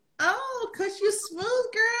because you smooth,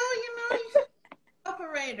 girl. You know, you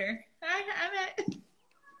operator.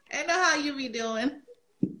 I know how you be doing.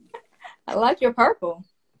 I like your purple.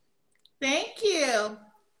 Thank you.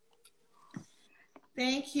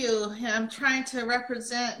 Thank you. I'm trying to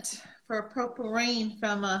represent for Purple Rain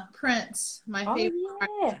from Prince, my favorite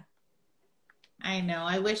artist. I know.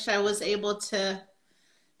 I wish I was able to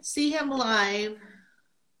see him live.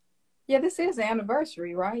 Yeah, this is the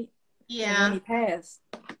anniversary, right? Yeah. When he passed.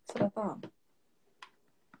 That's what I thought.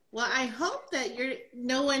 Well, I hope that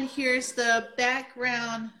no one hears the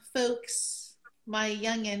background folks, my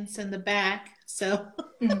youngins in the back. So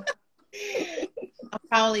I'll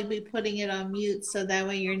probably be putting it on mute so that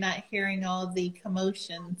way you're not hearing all the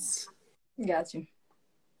commotions. Got you.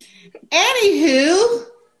 Anywho,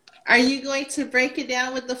 are you going to break it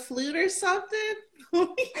down with the flute or something?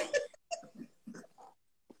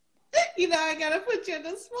 You know, I gotta put you in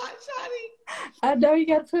the spot, Shawty. I know you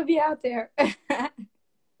gotta put me out there.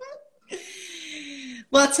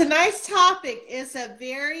 Well, tonight's topic is a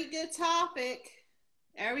very good topic.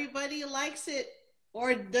 Everybody likes it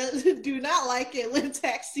or do not like it when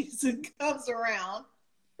tax season comes around.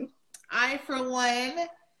 I, for one,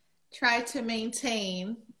 try to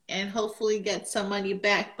maintain and hopefully get some money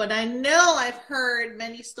back. But I know I've heard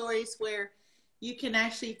many stories where you can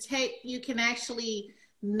actually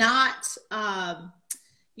not,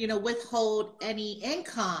 withhold any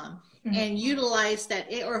income and utilize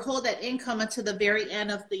that or hold that income until the very end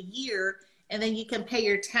of the year. And then you can pay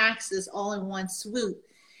your taxes all in one swoop.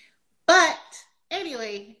 But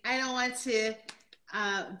anyway, I don't want to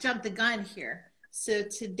jump the gun here. So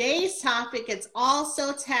today's topic is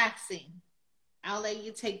also taxing. I'll let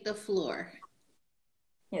you take the floor.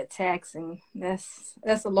 Yeah, taxing. That's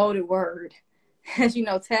a loaded word. As you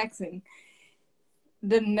know, taxing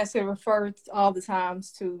doesn't necessarily refer all the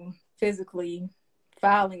times to physically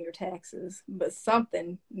filing your taxes, but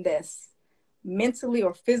something that's mentally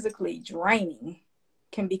or physically draining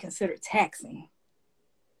can be considered taxing.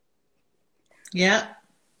 Yeah.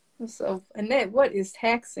 So, Annette, what is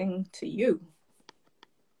taxing to you?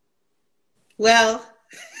 Well,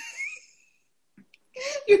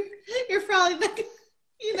 you're probably not,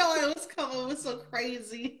 I was coming with some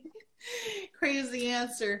crazy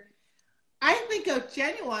answer. I think of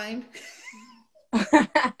Genuine.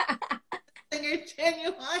 You're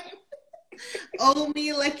Genuine. Owe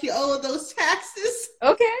me like you owe those taxes.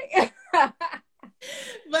 Okay.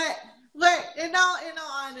 but in all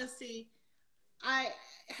honesty, I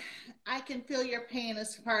can feel your pain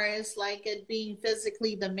as far as like it being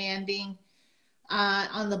physically demanding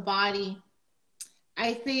on the body.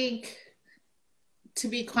 I think, to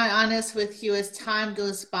be quite honest with you, as time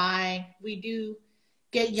goes by, we do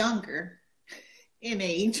get younger in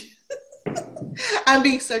age. I'm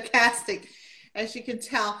being sarcastic, as you can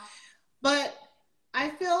tell. But I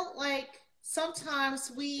feel like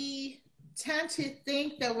sometimes we tend to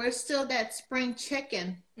think that we're still that spring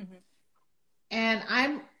chicken. Mm-hmm. And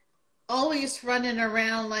I'm always running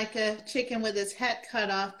around like a chicken with his head cut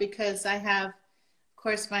off because I have, of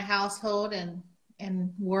course, my household and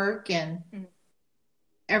work and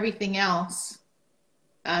everything else,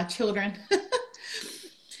 children.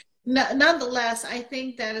 Nonetheless, I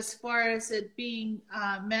think that as far as it being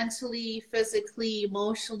mentally, physically,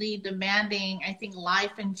 emotionally demanding, I think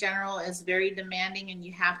life in general is very demanding and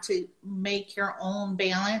you have to make your own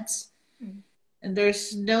balance. And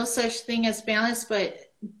there's no such thing as balance,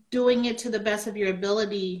 but doing it to the best of your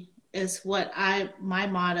ability is what my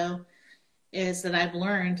motto is that I've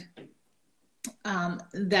learned.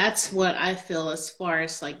 That's what I feel as far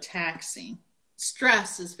as like taxing.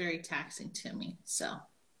 Stress is very taxing to me. So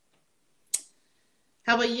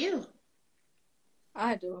how about you?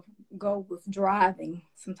 I do go with driving.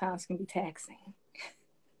 Sometimes can be taxing.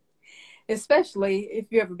 Especially if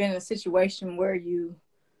you've ever been in a situation where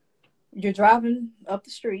you're driving up the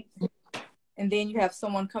street and then you have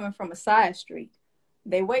someone coming from a side street.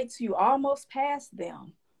 They wait till you almost pass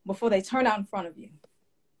them before they turn out in front of you.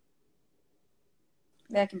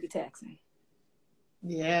 That can be taxing.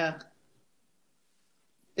 Yeah,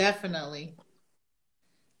 definitely.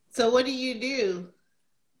 So what do you do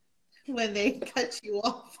when they cut you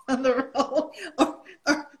off on the road?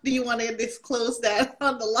 Or do you want to disclose that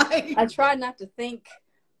on the line? I try not to think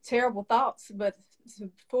terrible thoughts, but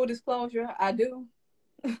full disclosure, I do.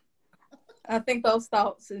 I think those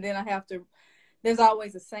thoughts, and then there's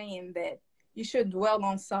always a saying that you shouldn't dwell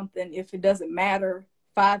on something if it doesn't matter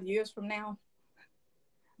 5 years from now.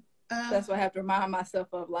 That's what I have to remind myself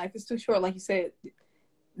of. Life is too short, like you said.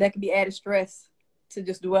 That can be added stress to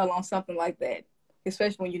just dwell on something like that,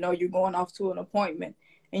 especially when you know you're going off to an appointment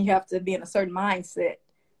and you have to be in a certain mindset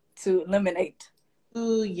to eliminate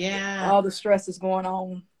Oh, yeah. all the stress that's going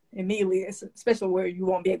on immediately, especially where you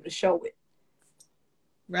won't be able to show it.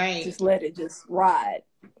 Right. Just let it just ride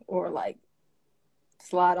or like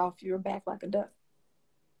slide off your back like a duck.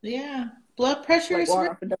 Yeah. Blood pressure like is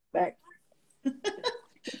water off a duck's back.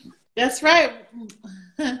 That's right.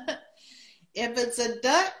 If it's a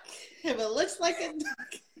duck, if it looks like a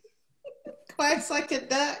duck, quacks like a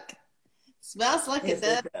duck, smells like a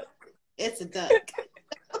duck, it's a duck.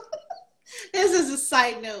 This is a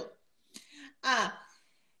side note. I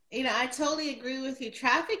totally agree with you.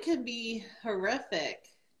 Traffic can be horrific.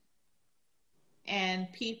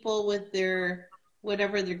 And people with their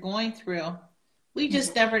whatever they're going through, we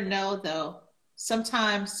just never know, though.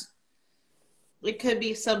 Sometimes it could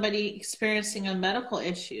be somebody experiencing a medical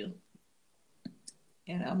issue.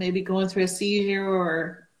 Maybe going through a seizure,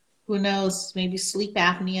 or who knows, maybe sleep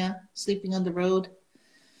apnea, sleeping on the road.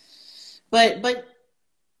 But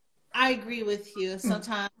I agree with you.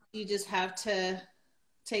 Sometimes you just have to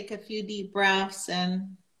take a few deep breaths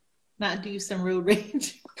and not do some road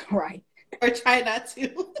rage. Right. Or try not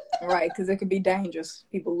to. Right, because it could be dangerous.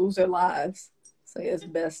 People lose their lives. So it's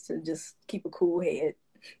best to just keep a cool head.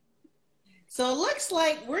 So it looks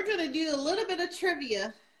like we're going to do a little bit of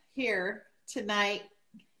trivia here tonight,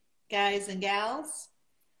 guys and gals.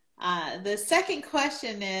 The second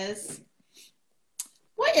question is,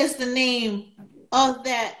 what is the name of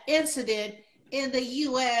that incident in the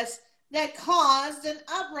U.S. that caused an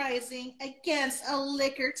uprising against a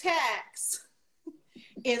liquor tax?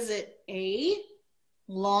 Is it A,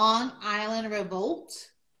 Long Island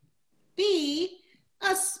Revolt, B,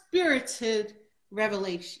 a spirited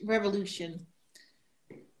revolution,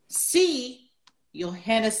 C,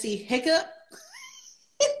 Yohannesy Hiccup,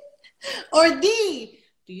 or D,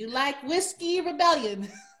 do you like whiskey rebellion?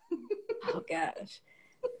 Oh, gosh.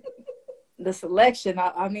 The selection,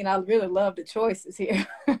 I mean, I really love the choices here.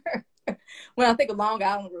 When I think of Long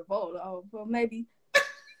Island Revolt, well, maybe.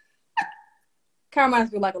 Kind of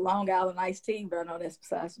reminds me like a Long Island iced tea, but I know that's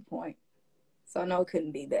besides the point. So I know it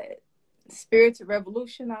couldn't be that. Spirited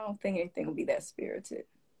Revolution, I don't think anything will be that spirited.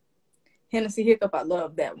 Hennessy Hiccup, I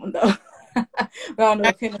love that one, though. But I don't know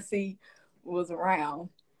if Hennessy was around.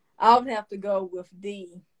 I would have to go with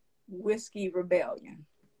D, Whiskey Rebellion.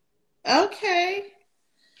 Okay.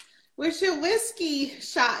 Where's your whiskey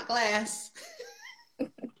shot glass?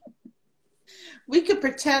 We could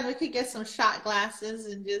pretend we could get some shot glasses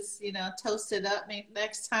and just, toast it up. Maybe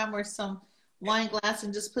next time, or some wine glass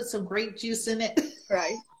and just put some grape juice in it.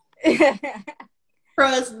 Right. For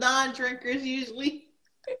us non-drinkers, usually.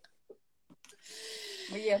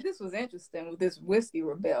 But yeah, this was interesting with this whiskey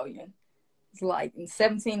rebellion. It's like in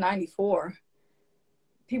 1794,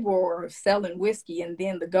 people were selling whiskey, and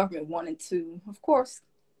then the government wanted to, of course,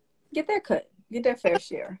 get their cut, get their fair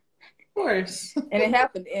share. Of course. And it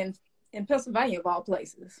happened in Pennsylvania, of all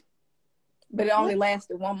places. But it only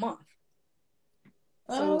lasted 1 month.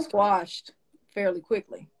 So it was squashed fairly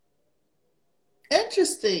quickly.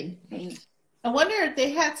 Interesting. Mm-hmm. I wonder if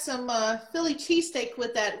they had some Philly cheesesteak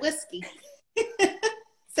with that whiskey.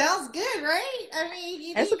 Sounds good, right? I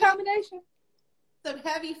mean, that's a combination. Some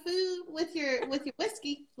heavy food with your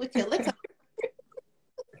whiskey, with your liquor.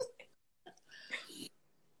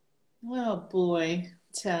 Oh boy,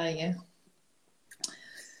 tell you.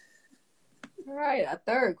 All right, our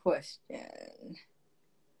third question.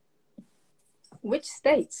 Which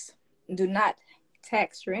states do not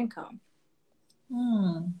tax your income?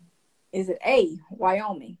 Is it A,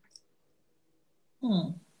 Wyoming?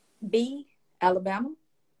 B, Alabama?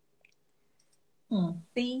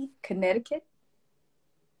 C, Connecticut?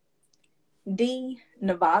 D,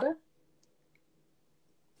 Nevada?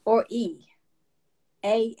 Or E,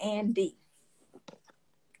 A and D?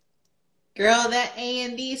 Girl, that A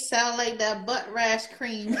and D sound like that butt rash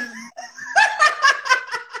cream.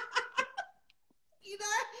 you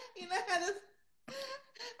know how to.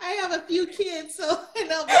 I have a few kids, so I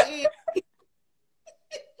know about A and D.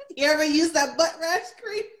 You ever use that butt rash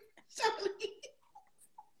cream, Charlie?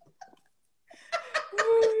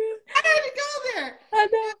 I had to go there. I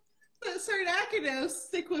know. Certain acronyms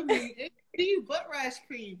stick with me. A and D butt rash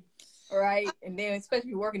cream. Right, and then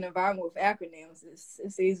especially working in an environment with acronyms,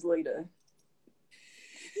 it's easily to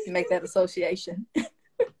make that association.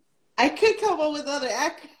 I could come up with other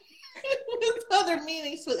with other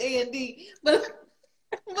meanings with A and D, but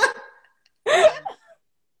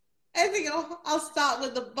I think I'll stop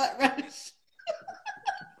with the butt rush.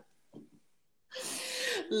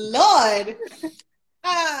 Lord,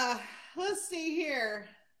 let's see here: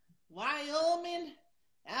 Wyoming,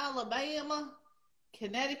 Alabama,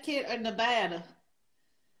 Connecticut, or Nevada.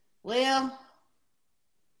 Well,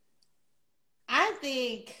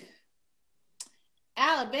 think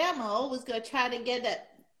Alabama was going to try to get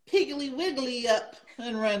that Piggly Wiggly up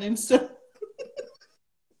and running. So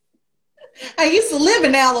I used to live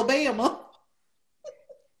in Alabama.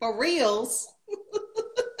 For reals.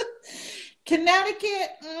 Connecticut,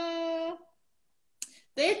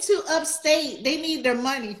 they're too upstate. They need their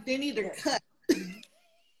money. They need their cut.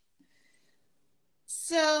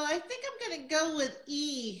 So I think I'm going to go with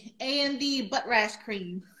E, A&D butt rash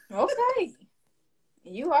cream. Okay.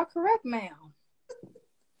 You are correct, ma'am.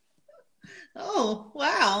 Oh,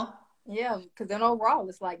 wow. Yeah, because then overall,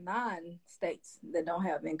 it's like 9 states that don't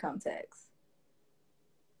have income tax.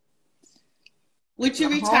 Would you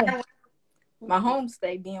retire? My home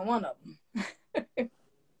state being one of them.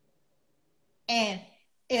 And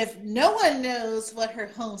if no one knows what her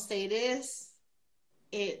home state is,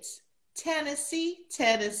 it's Tennessee.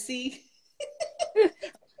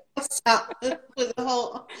 Stop with the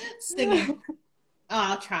whole singing. Oh,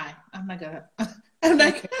 I'll try. I'm not gonna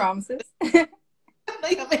promises. I'm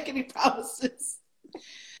not gonna make any promises.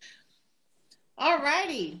 All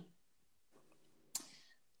righty.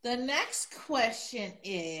 The next question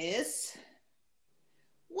is,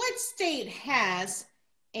 what state has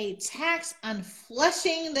a tax on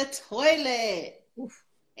flushing the toilet? Oof.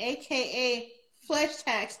 AKA flush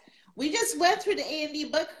tax. We just went through the A&D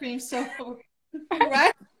butt cream, so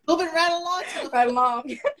right, moving right along. Right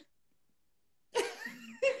along.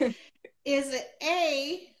 Is it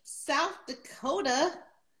A, South Dakota,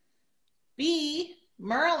 B,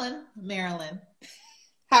 Maryland,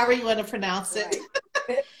 however you want to pronounce it,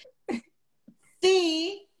 right.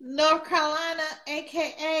 C, North Carolina,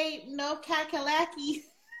 aka No Kakalaki,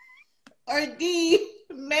 or D,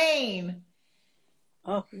 Maine?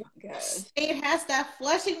 Oh my God. State has that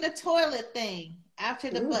flushing the toilet thing after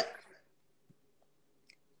the butt.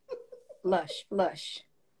 Flush.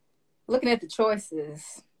 Looking at the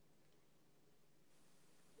choices,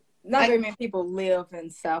 not very many people live in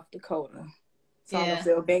South Dakota. So I don't know if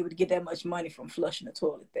they'll be able to get that much money from flushing the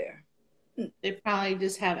toilet there. They probably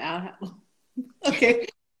just have outhouses. Okay.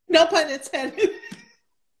 No pun intended.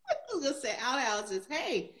 I was going to say outhouses.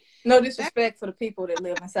 Hey. No disrespect for the people that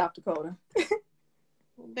live in South Dakota.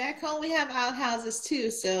 Back home, we have outhouses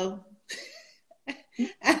too. So,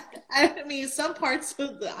 I mean, some parts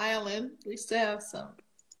of the island, we still have some.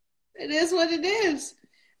 It is what it is.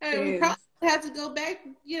 We probably have to go back,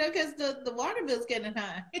 because the water bill's getting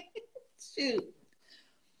high. Shoot.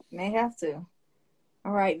 May have to.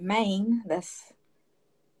 All right, Maine. That's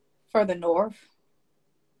further north.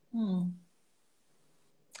 I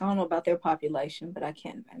don't know about their population, but I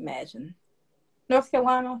can't imagine. North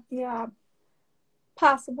Carolina, yeah,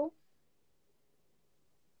 possible.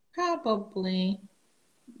 Probably.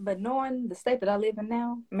 But knowing the state that I live in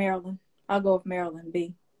now, Maryland, I'll go with Maryland,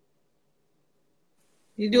 B.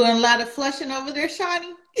 You doing a lot of flushing over there,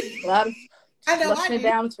 Shawnee? A lot of flushing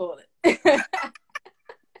down the toilet.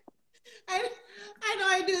 I know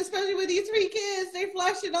I do, especially with these 3 kids. They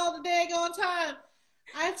flush it all the daggone time.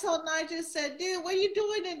 I told Nigel, said, dude, what are you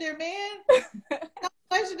doing in there, man? I'm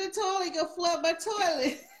flushing the toilet, go flood my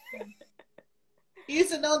toilet. He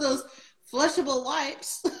used to know those flushable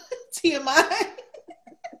wipes. TMI.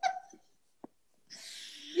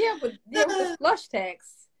 Yeah, but with the flush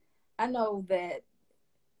tax, I know that,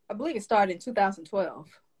 I believe it started in 2012.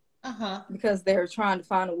 Because they're trying to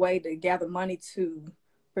find a way to gather money to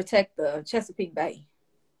protect the Chesapeake Bay.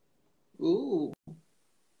 Ooh.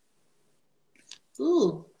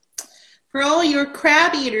 For all your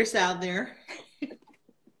crab eaters out there,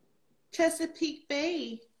 Chesapeake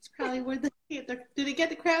Bay is probably where do they get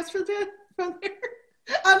the crabs from there? I'm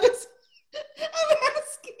asking.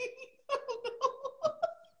 I don't know.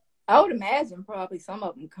 I would imagine probably some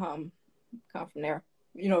of them come from there.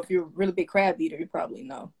 If you're a really big crab eater, you probably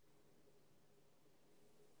know.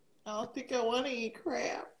 I don't think I want to eat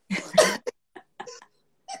crab.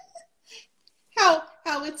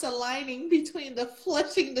 How it's aligning between the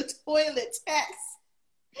flushing the toilet tax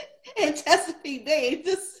and Chesapeake Bay.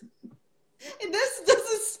 This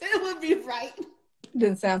doesn't would be right.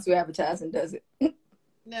 Doesn't sound too appetizing, does it?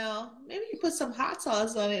 No, maybe you put some hot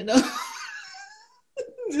sauce on it. No,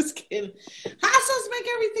 just kidding. Hot sauce make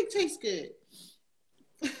everything taste good.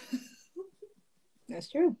 That's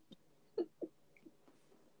true.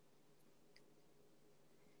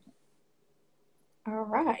 All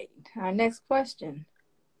right. Our next question.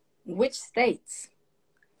 Which states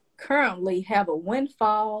currently have a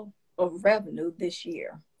windfall of revenue this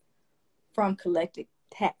year from collected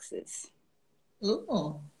taxes?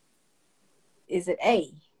 Ooh. Is it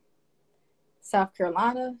A, South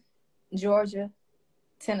Carolina, Georgia,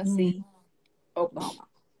 Tennessee, Oklahoma?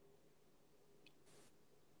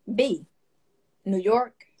 B, New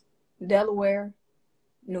York, Delaware,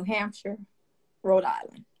 New Hampshire, Rhode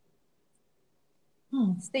Island.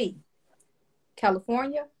 C,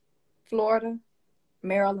 California, Florida,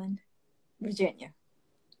 Maryland, Virginia.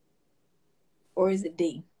 Or is it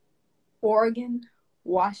D, Oregon,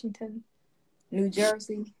 Washington, New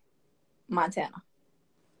Jersey, Montana?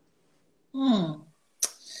 I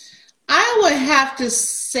would have to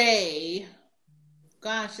say,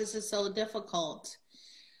 gosh, this is so difficult.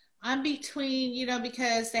 I'm between,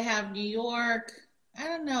 because they have New York, I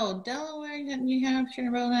don't know, Delaware, New Hampshire,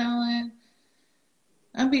 Rhode Island.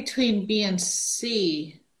 I'm between B and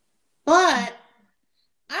C. But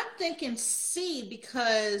I'm thinking C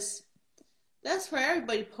because that's where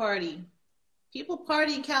everybody party. People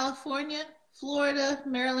party in California, Florida,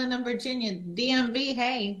 Maryland, and Virginia. DMV,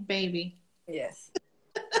 hey, baby. Yes.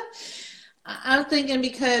 I'm thinking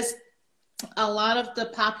because a lot of the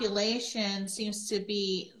population seems to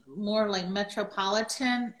be more like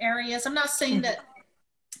metropolitan areas. I'm not saying that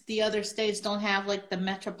the other states don't have like the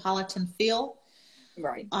metropolitan feel.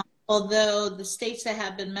 Right. Although the states that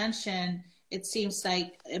have been mentioned, it seems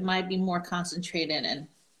like it might be more concentrated in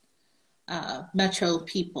metro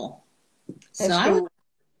people. That's true.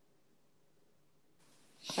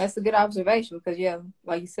 That's a good observation because, yeah,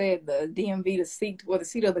 like you said, the DMV, the seat where the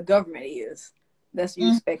seat of the government is, that's you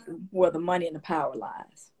expect where the money and the power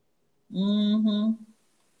lies. More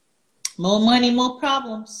money, more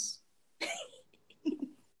problems. So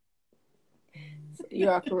you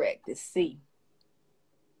are correct. It's C.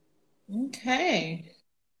 Okay.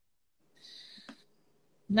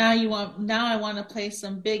 Now I want to play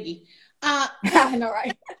some Biggie. I know,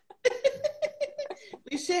 right?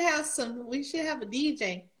 We should have a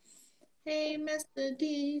DJ. Hey, Mr.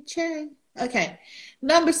 DJ. Okay.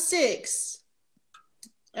 Number 6.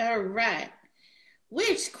 All right.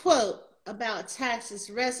 Which quote about taxes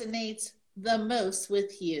resonates the most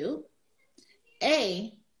with you?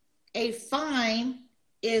 A fine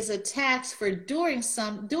is a tax for doing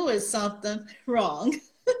something wrong.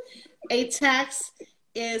 A tax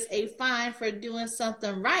is a fine for doing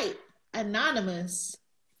something right. Anonymous.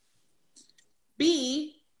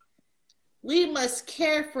 B, we must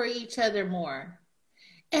care for each other more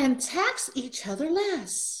and tax each other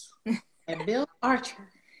less. And Bill Archer.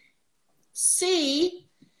 C,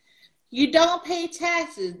 you don't pay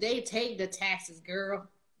taxes. They take the taxes, girl.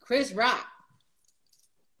 Chris Rock.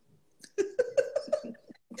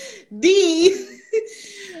 D,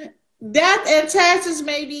 death and taxes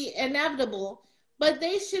may be inevitable, but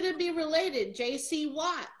they shouldn't be related. J.C.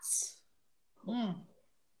 Watts.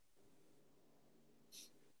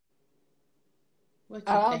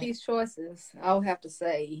 All these choices, I'll have to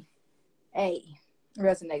say A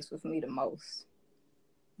resonates with me the most.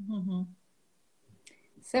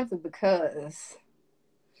 Simply because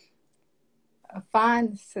a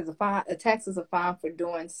tax is a fine for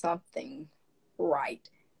doing something right.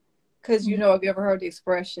 Because, have you ever heard the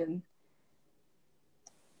expression?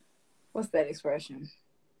 What's that expression?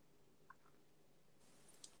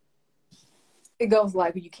 It goes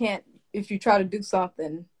like, if you try to do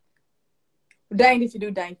something, dang if you do,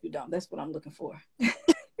 dang if you don't. That's what I'm looking for.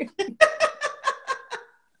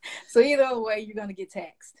 So either way, you're going to get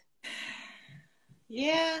taxed.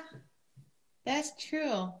 Yeah, that's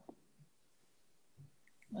true.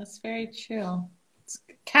 That's very true. It's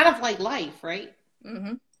kind of like life, right?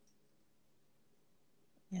 Mm-hmm.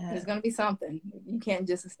 Yeah. There's going to be something. You can't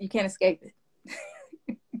escape it.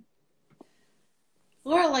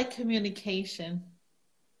 Or like communication.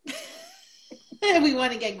 We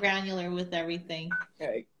want to get granular with everything.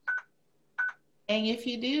 Right. Dang if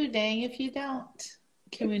you do, dang if you don't.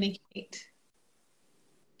 Communicate.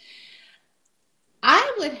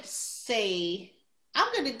 I would say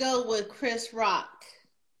I'm going to go with Chris Rock.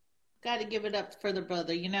 Got to give it up for the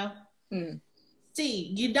brother,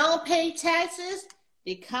 See, you don't pay taxes,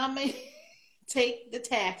 they come and take the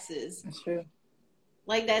taxes. That's true.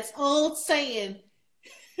 Like that's old saying,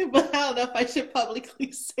 but I don't know if I should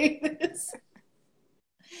publicly say this.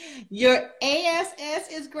 Your ASS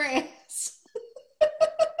is grass.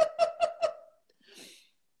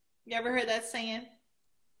 You ever heard that saying?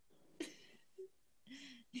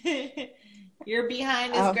 Your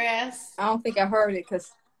behind is grass. I don't think I heard it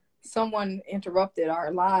because someone interrupted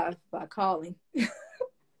our live by calling.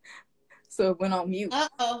 So it went on mute.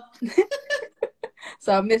 Uh-oh.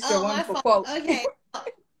 So I missed your wonderful quote. Okay.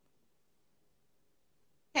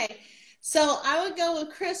 Okay. So I would go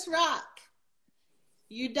with Chris Rock.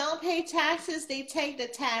 You don't pay taxes, they take the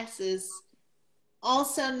taxes.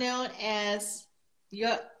 Also known as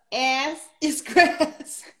your ass is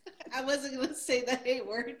grass. I wasn't going to say the hate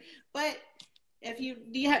word, but If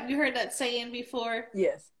you heard that saying before?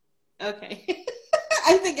 Yes. Okay.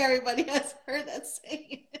 I think everybody has heard that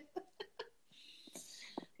saying.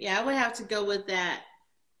 Yeah, I would have to go with that.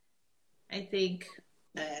 I think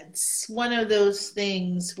it's one of those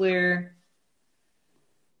things where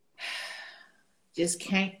just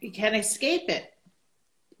you can't escape it.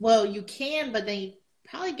 Well, you can, but they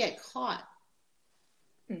probably get caught.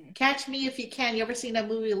 Catch Me If You Can. You ever seen that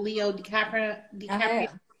movie with Leo DiCaprio? I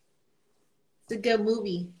have. It's a good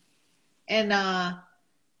movie. And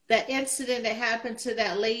that incident that happened to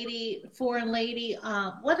that lady, foreign lady,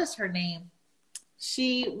 what is her name?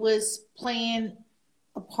 She was playing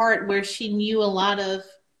a part where she knew a lot of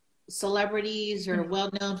celebrities or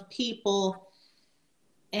well-known people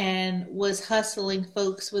and was hustling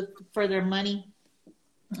folks for their money.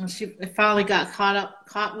 And she finally got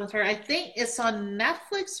caught with her. I think it's on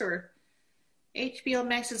Netflix or HBO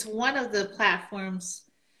Max. It's one of the platforms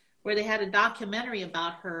where they had a documentary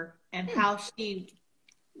about her and how she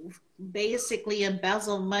basically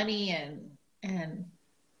embezzled money and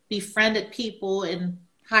befriended people in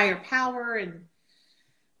higher power and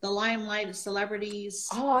the limelight of celebrities.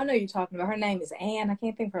 Oh, I know you're talking about. Her name is Anne. I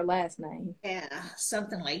can't think of her last name. Yeah,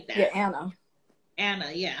 something like that. Yeah, Anna.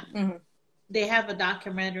 Anna, yeah. Mm-hmm. They have a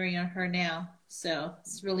documentary on her now, so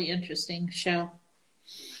it's a really interesting show.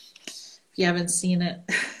 If you haven't seen it.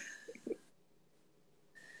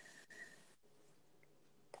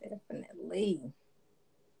 Definitely.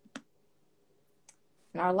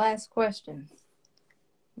 And our last question.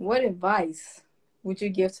 What advice would you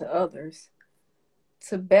give to others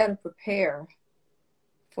to better prepare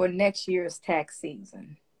for next year's tax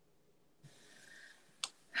season?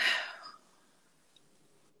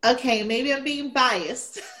 Okay, maybe I'm being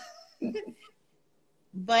biased.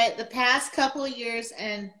 But the past couple of years,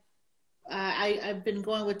 and I've been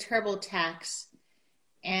going with TurboTax.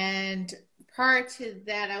 And prior to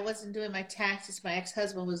that, I wasn't doing my taxes. My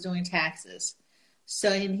ex-husband was doing taxes.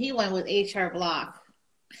 So and he went with HR Block.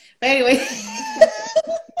 But anyway,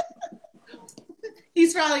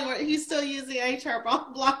 he's still using HR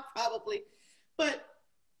Block probably. But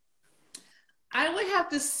I would have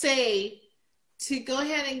to say to go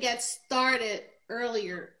ahead and get started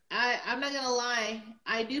earlier. I'm not going to lie.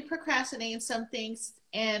 I do procrastinate in some things.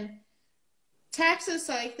 And taxes,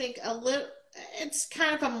 I think it's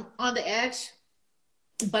kind of on the edge.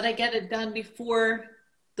 But I get it done before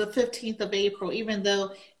the 15th of April, even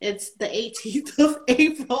though it's the 18th of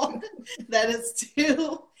April that is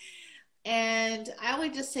due. And I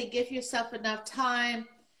would just say give yourself enough time.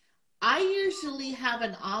 I usually have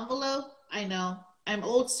an envelope. I know, I'm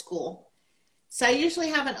old school. So I usually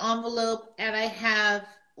have an envelope and I have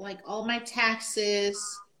like all my taxes,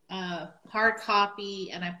 hard copy,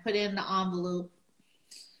 and I put in the envelope.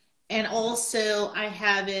 And also I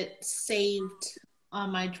have it saved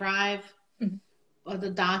on my drive or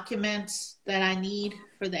the documents that I need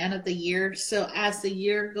for the end of the year. So as the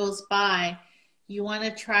year goes by, you want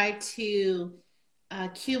to try to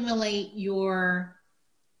accumulate your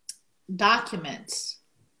documents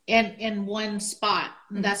in one spot.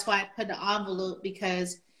 Mm-hmm. That's why I put the envelope,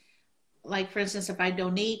 because like, for instance, if I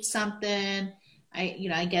donate something,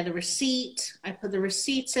 I get a receipt. I put the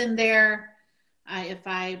receipts in there. If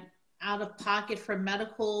I out of pocket for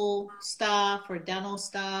medical stuff or dental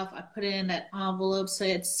stuff, I put it in that envelope so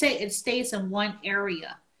it stays in one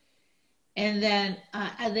area. And then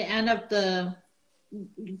at the end of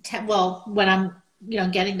when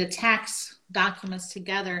I'm getting the tax documents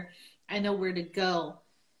together, I know where to go.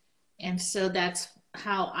 And so that's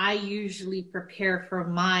how I usually prepare for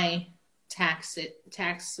my tax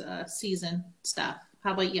season stuff.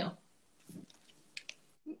 How about you?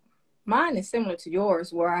 Mine is similar to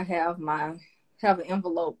yours, where I have an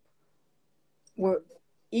envelope where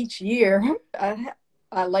each year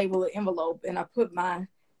I label an envelope and I put my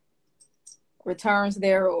returns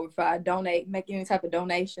there, or if I make any type of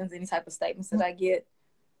donations, any type of statements that I get,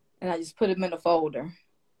 and I just put them in a folder.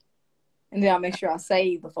 And then I make sure I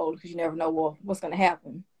save the folder, because you never know what's going to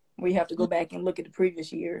happen. We have to go back and look at the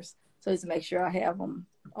previous years. So just make sure I have them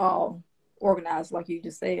all organized like you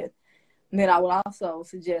just said. And then I would also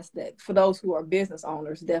suggest that for those who are business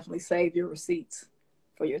owners, definitely save your receipts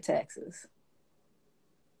for your taxes.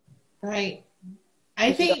 Right.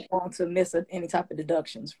 I think you don't want to miss any type of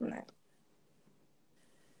deductions from that.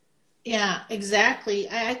 Yeah, exactly.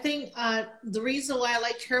 I think the reason why I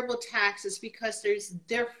like TurboTax is because there's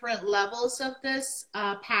different levels of this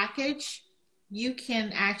package. You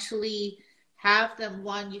can actually have them,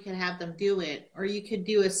 you can have them do it, or you could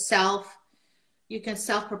do you can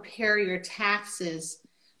self-prepare your taxes.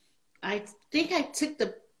 I think I took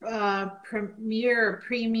the Premier or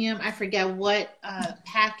Premium. I forget what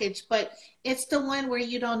package, but it's the one where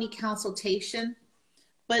you don't need consultation,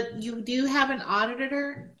 but you do have an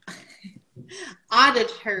auditor.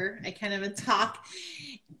 Auditor, I can't even talk,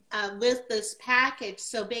 with this package.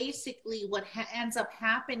 So basically, what ends up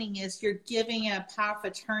happening is you're giving a power of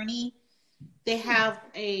attorney. They have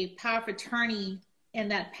a power of attorney in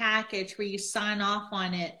that package where you sign off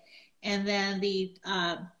on it, and then the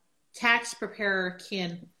tax preparer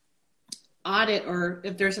can audit, or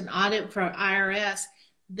if there's an audit from IRS,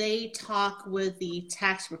 they talk with the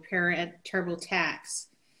tax preparer at TurboTax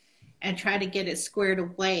and try to get it squared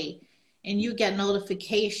away. And you get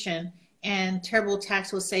notification, and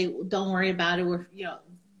TurboTax will say, "Don't worry about it. We're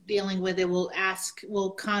dealing with it.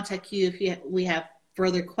 We'll contact you if we have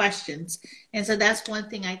further questions." And so that's one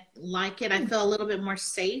thing I like it. I feel a little bit more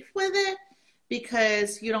safe with it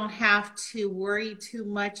because you don't have to worry too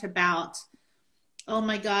much about, oh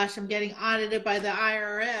my gosh, I'm getting audited by the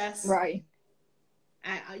IRS. Right.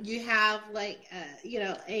 You have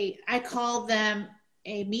I call them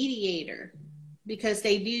a mediator, because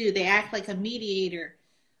they act like a mediator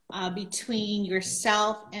between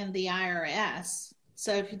yourself and the IRS.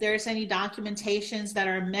 So if there's any documentations that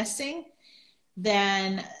are missing,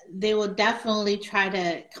 then they will definitely try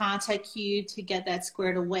to contact you to get that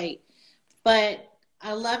squared away. But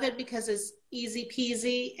I love it because it's easy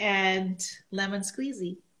peasy and lemon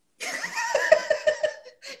squeezy.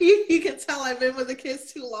 You can tell I've been with the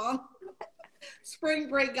kids too long. Spring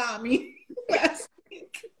break got me last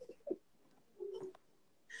week.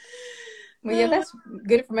 Well, yeah, that's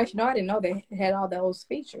good information. No, I didn't know they had all those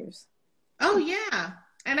features. Oh yeah,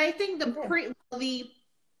 and I think the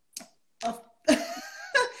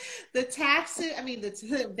taxes. I mean,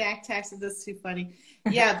 the back taxes. That's too funny.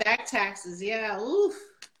 Yeah, back taxes. Yeah, oof.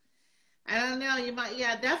 I don't know. You might.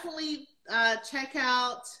 Yeah, definitely check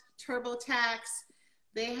out TurboTax.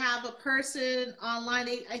 They have a person online.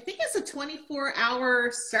 I think it's a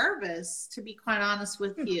 24-hour service, to be quite honest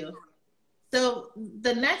with you. So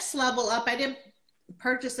the next level up, I didn't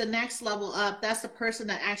purchase the next level up. That's the person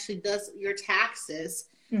that actually does your taxes.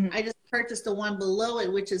 Mm-hmm. I just purchased the one below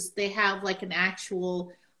it, which is they have like an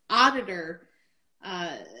actual auditor,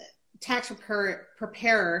 tax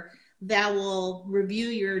preparer that will review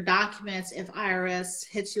your documents if IRS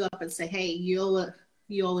hits you up and say, hey, you owe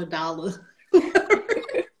 $1.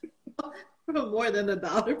 More than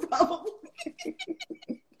 $1 probably.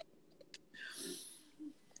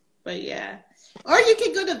 But yeah, or you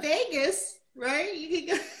can go to Vegas, right? You can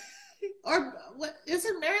go, or what is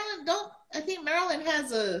it? Maryland? I think Maryland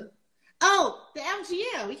has the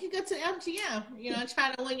MGM. We can go to MGM.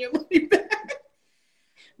 Try to win your money back.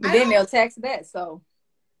 But then they'll tax that, so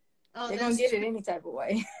they're gonna get it any type of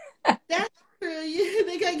way. That's true.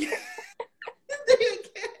 They gonna get it.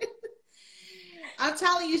 I'm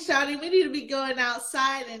telling you, Shawty, we need to be going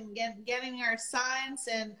outside and getting our signs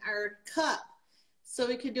and our cup, so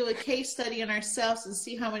we could do a case study on ourselves and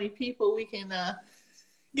see how many people we can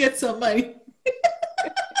get some money.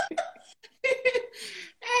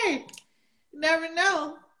 Hey, never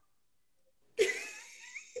know.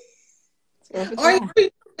 Or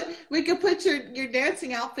we could put your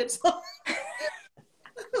dancing outfits on.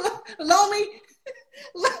 Loan me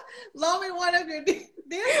one of your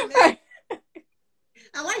dancing.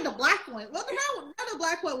 I like the black one. Well, the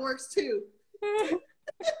black one works too.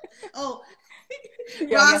 Oh.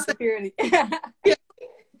 Yeah, security. Yeah,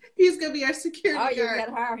 he's gonna be our security guard. You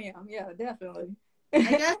gotta hire him. Yeah, definitely.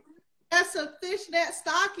 I got some fishnet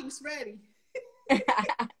stockings ready.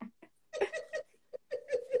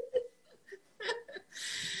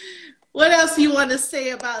 What else you want to say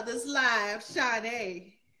about this live,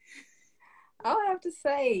 Sade? All I have to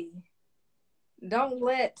say, don't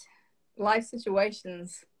let life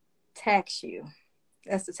situations tax you.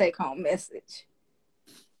 That's the take-home message.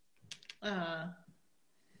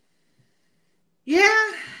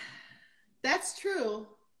 Yeah, that's true,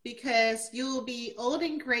 because you'll be old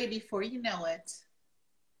and gray before you know it.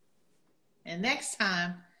 And next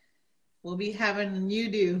time, we'll be having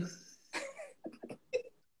you do.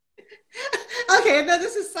 Okay, now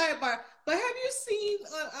this is sidebar, but have you seen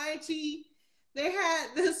on IG, they had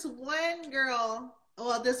this one girl,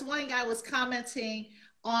 this one guy was commenting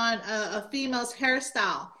on a female's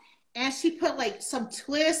hairstyle. And she put like some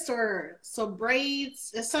twist or some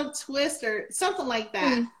braids, or some twist or something like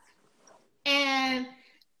that. Mm. And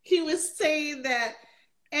he was saying that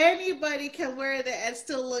anybody can wear that and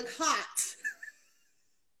still look hot.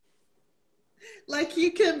 Like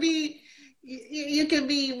you can be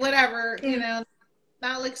whatever,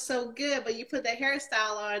 not look so good, but you put the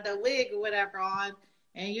hairstyle on, the wig or whatever on,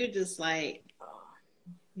 and you're just like,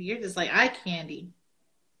 You're just like eye candy.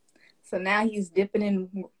 So now he's dipping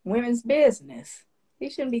in women's business. He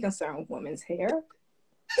shouldn't be concerned with women's hair.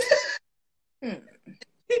 He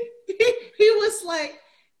was like,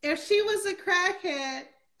 if she was a crackhead,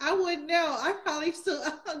 I wouldn't know. I probably still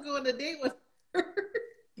I'm going to date with her.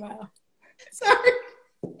 Wow. Sorry.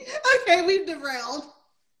 Okay, we've derailed.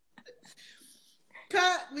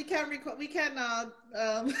 Cut. We can't record. We can't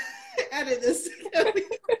edit this.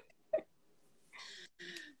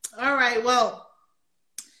 All right. Well,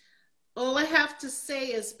 all I have to say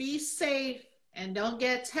is be safe and don't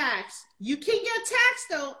get taxed. You can get taxed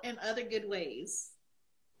though in other good ways.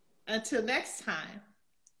 Until next time.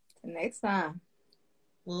 Next time.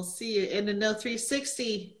 We'll see you in the No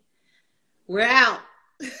 360. We're out.